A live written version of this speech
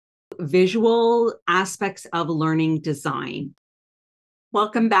visual aspects of learning design.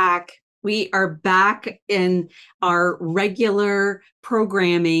 Welcome back. We are back in our regular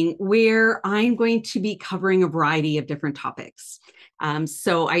programming where I'm going to be covering a variety of different topics.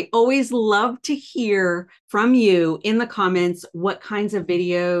 So I always love to hear from you in the comments what kinds of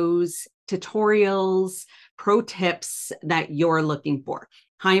videos, tutorials, pro tips that you're looking for.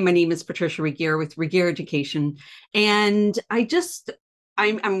 Hi, my name is Patricia Regier with Regier Education, and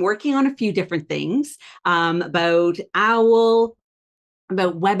I'm working on a few different things about OWL,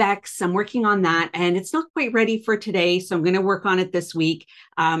 about WebEx. I'm working on that, and it's not quite ready for today, so I'm going to work on it this week.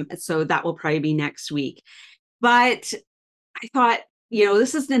 So that will probably be next week. But I thought,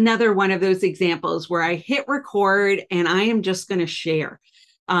 this is another one of those examples where I hit record and I am just going to share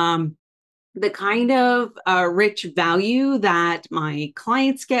the kind of rich value that my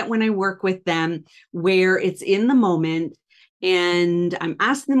clients get when I work with them, where it's in the moment and I'm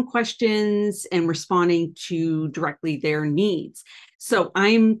asking them questions and responding to directly their needs. So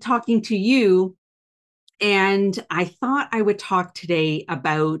I'm talking to you, and I thought I would talk today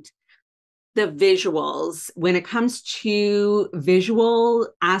about the visuals when it comes to visual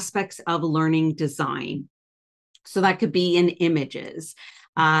aspects of learning design. So that could be in images.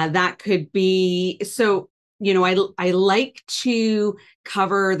 That could be, I like to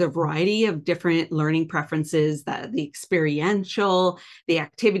cover the variety of different learning preferences, the experiential, the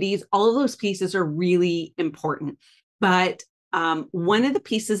activities, all of those pieces are really important. But one of the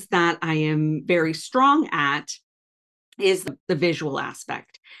pieces that I am very strong at is the visual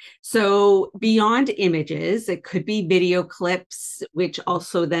aspect. So beyond images, it could be video clips, which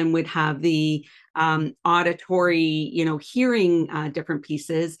also then would have the auditory, hearing different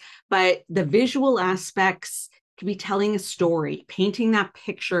pieces, but the visual aspects could be telling a story, painting that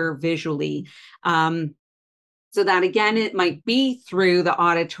picture visually. So that again, it might be through the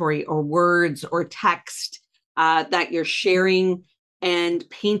auditory or words or text that you're sharing and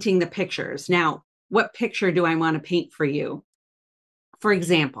painting the pictures. Now, what picture do I want to paint for you? For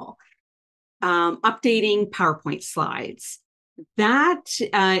example, updating PowerPoint slides. That,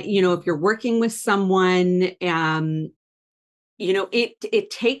 if you're working with someone,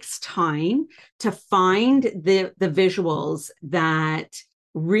 it takes time to find the visuals that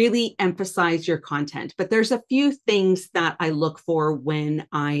really emphasize your content. But there's a few things that I look for when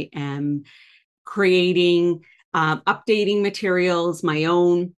I am creating, updating materials, my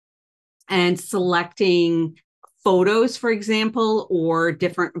own, and selecting photos, for example, or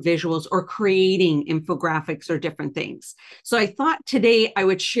different visuals, or creating infographics or different things. So I thought today I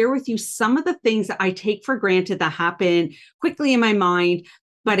would share with you some of the things that I take for granted that happen quickly in my mind,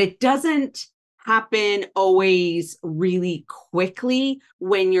 but it doesn't happen always really quickly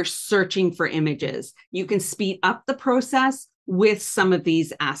when you're searching for images. You can speed up the process with some of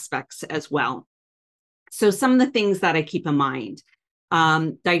these aspects as well. So some of the things that I keep in mind,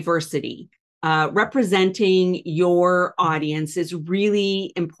 diversity. Representing your audience is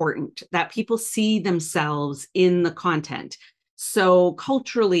really important, that people see themselves in the content. So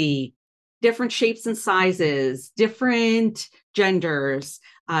culturally, different shapes and sizes, different genders,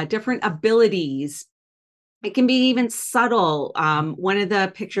 different abilities. It can be even subtle. One of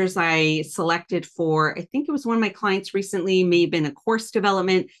the pictures I selected for, I think it was one of my clients recently, may have been a course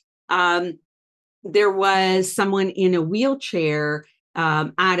development. There was someone in a wheelchair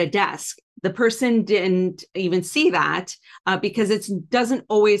at a desk. The person didn't even see that because it doesn't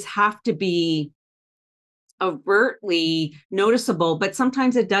always have to be overtly noticeable, but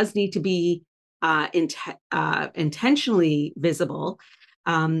sometimes it does need to be intentionally visible.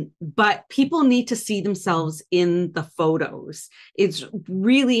 But people need to see themselves in the photos. It's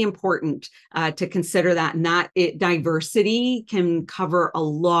really important to consider that, and that diversity can cover a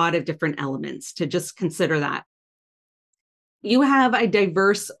lot of different elements, to just consider that. You have a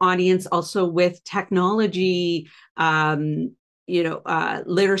diverse audience also with technology,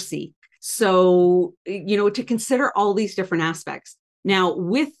 literacy. So, to consider all these different aspects. Now,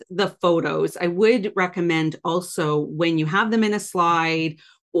 with the photos, I would recommend also when you have them in a slide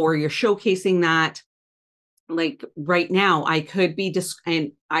or you're showcasing that, like right now, I could be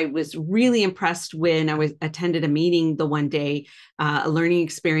and I was really impressed when I attended a meeting the one day, a learning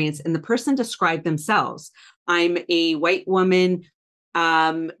experience, and the person described themselves. I'm a white woman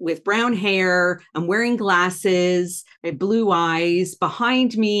with brown hair. I'm wearing glasses, I have blue eyes.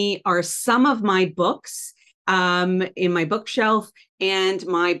 Behind me are some of my books in my bookshelf, and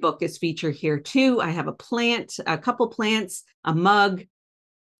my book is featured here too. I have a plant, a couple plants, a mug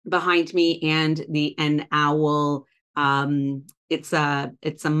behind me, and an owl It's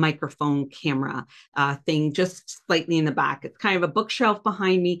a microphone camera thing just slightly in the back. It's kind of a bookshelf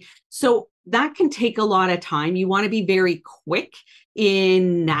behind me. So that can take a lot of time. You want to be very quick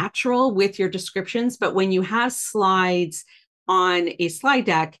in natural with your descriptions. But when you have slides on a slide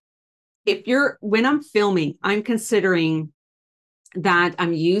deck, when I'm filming, I'm considering that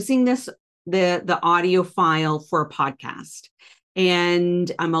I'm using the audio file for a podcast.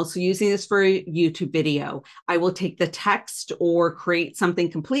 And I'm also using this for a YouTube video. I will take the text or create something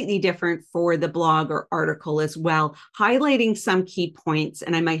completely different for the blog or article as well, highlighting some key points,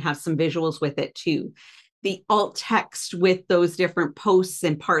 and I might have some visuals with it too. The alt text with those different posts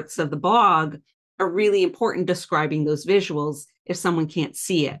and parts of the blog are really important, describing those visuals if someone can't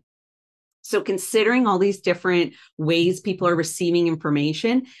see it. So considering all these different ways people are receiving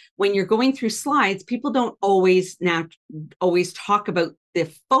information, when you're going through slides, people don't always talk about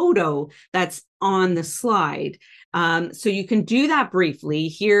the photo that's on the slide. So you can do that briefly.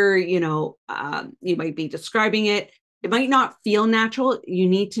 Here, you might be describing it. It might not feel natural. You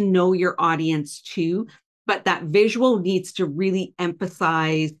need to know your audience too, but that visual needs to really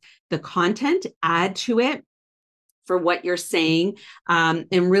emphasize the content, add to it for what you're saying,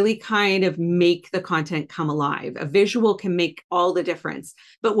 and really kind of make the content come alive. A visual can make all the difference.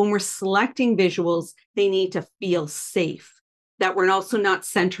 But when we're selecting visuals, they need to feel safe, that we're also not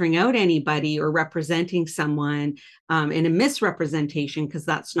centering out anybody or representing someone in a misrepresentation, because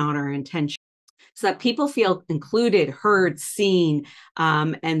that's not our intention. So that people feel included, heard, seen,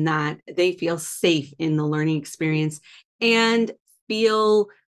 and that they feel safe in the learning experience and feel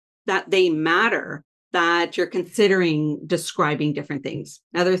that they matter, that you're considering describing different things.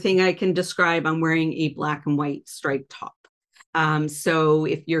 Another thing I can describe, I'm wearing a black and white striped top. So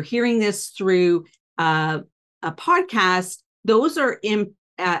if you're hearing this through a podcast, those are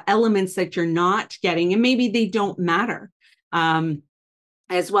elements that you're not getting, and maybe they don't matter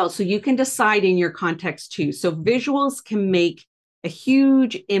as well. So you can decide in your context too. So visuals can make a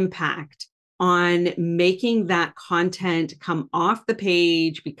huge impact on making that content come off the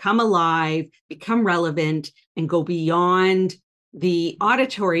page, become alive, become relevant, and go beyond the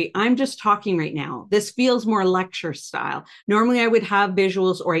auditory. I'm just talking right now. This feels more lecture style. Normally I would have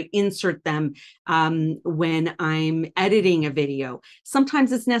visuals or I insert them when I'm editing a video.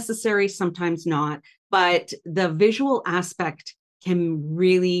 Sometimes it's necessary, sometimes not, but the visual aspect can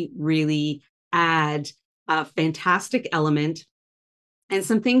really, really add a fantastic element. And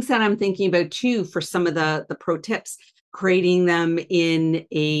some things that I'm thinking about too for some of the pro tips, creating them in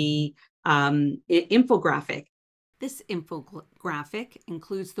a infographic. This infographic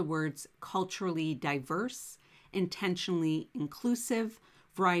includes the words culturally diverse, intentionally inclusive,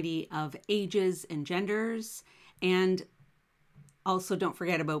 variety of ages and genders, and also don't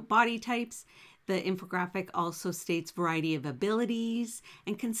forget about body types. The infographic also states variety of abilities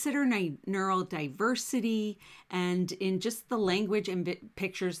and consider neural diversity and in just the language and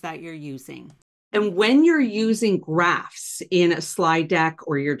pictures that you're using. And when you're using graphs in a slide deck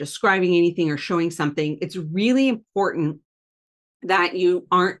or you're describing anything or showing something, it's really important that you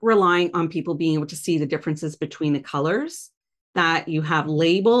aren't relying on people being able to see the differences between the colors, that you have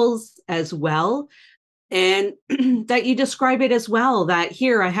labels as well, and that you describe it as well, that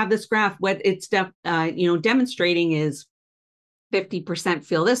here I have this graph, what it's demonstrating is 50%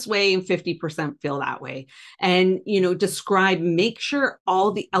 feel this way and 50% feel that way. And, describe, make sure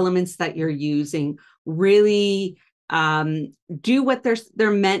all the elements that you're using really do what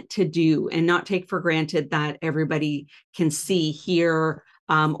they're meant to do, and not take for granted that everybody can see, hear,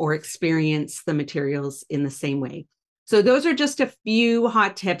 or experience the materials in the same way. So those are just a few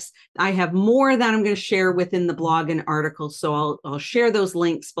hot tips. I have more that I'm going to share within the blog and article. So I'll share those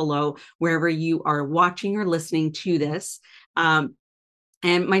links below wherever you are watching or listening to this. And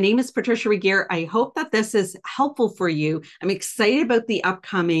my name is Patricia Regier. I hope that this is helpful for you. I'm excited about the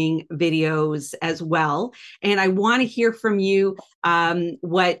upcoming videos as well. And I want to hear from you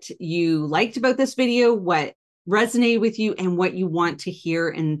what you liked about this video, what resonate with you, and what you want to hear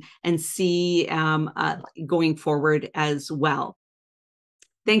and see going forward as well.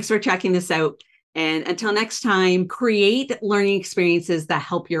 Thanks for checking this out. And until next time, create learning experiences that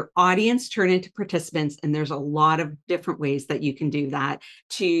help your audience turn into participants. And there's a lot of different ways that you can do that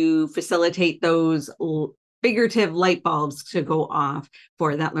to facilitate those figurative light bulbs to go off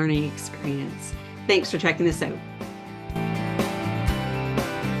for that learning experience. Thanks for checking this out.